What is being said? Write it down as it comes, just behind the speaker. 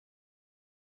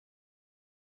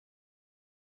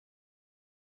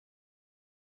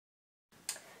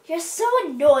You're so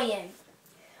annoying.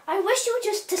 I wish you would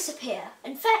just disappear.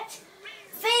 In fact,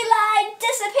 feline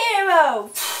disappearo!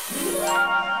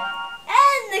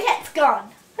 And the cat's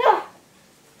gone. Oh,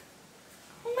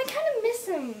 I kind of miss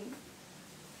him.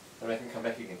 I'll make him come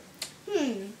back again.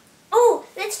 Oh,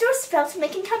 let's do a spell to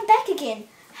make him come back again.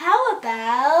 How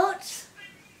about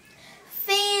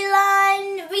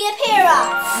feline reappearer?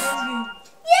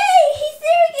 Yay, he's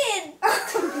there again.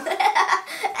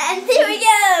 And there he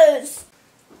goes.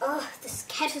 Oh, this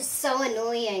cat is so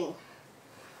annoying.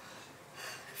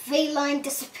 Feline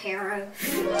disappearo.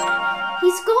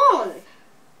 He's gone.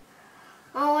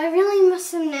 Oh, I really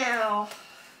miss him now.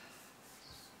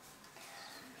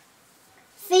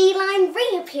 Feline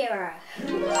reappearer.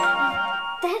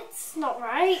 That's not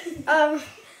right.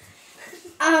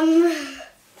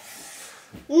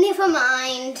 Never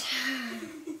mind.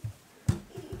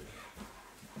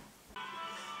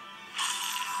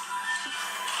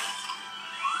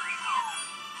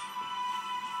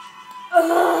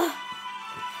 Ugh.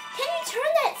 Can you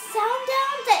turn that sound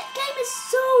down? That game is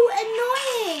so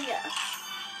annoying.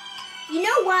 You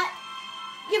know what?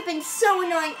 You've been so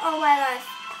annoying all my life.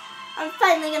 I'm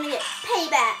finally gonna get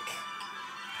payback.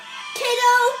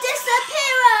 Kiddo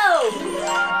disappearo!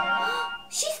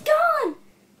 She's gone!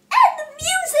 And the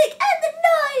music and the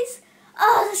noise!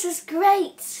 Oh, this is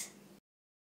great.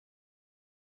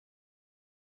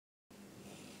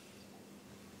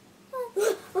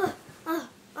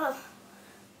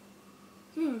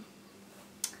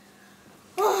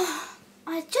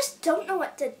 I just don't know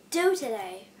what to do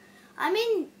today. I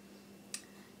mean,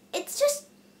 it's just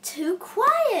too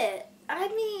quiet. I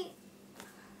mean,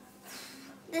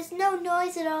 there's no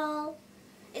noise at all.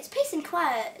 It's peace and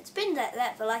quiet. It's been like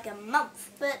that for like a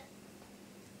month, but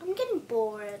I'm getting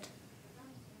bored.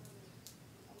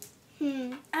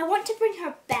 I want to bring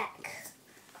her back.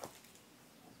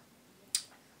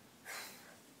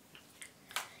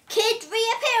 Kid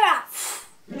reappearer!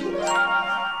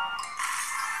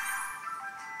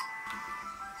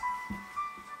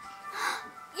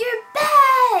 You're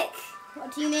back!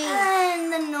 What do you mean?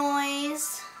 And the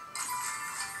noise.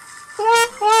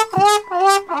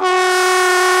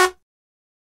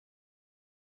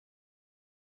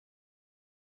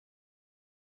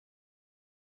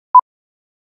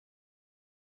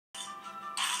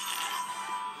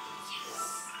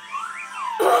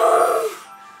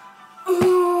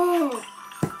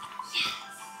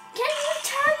 Can you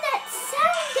turn that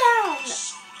sound down?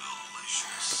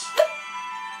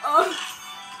 Oh,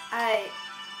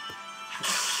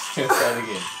 Start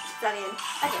again. Start again.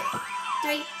 Okay.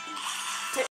 3,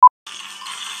 2.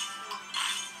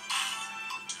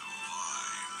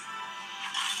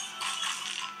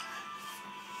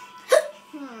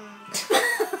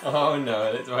 Oh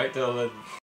no, let's wait till the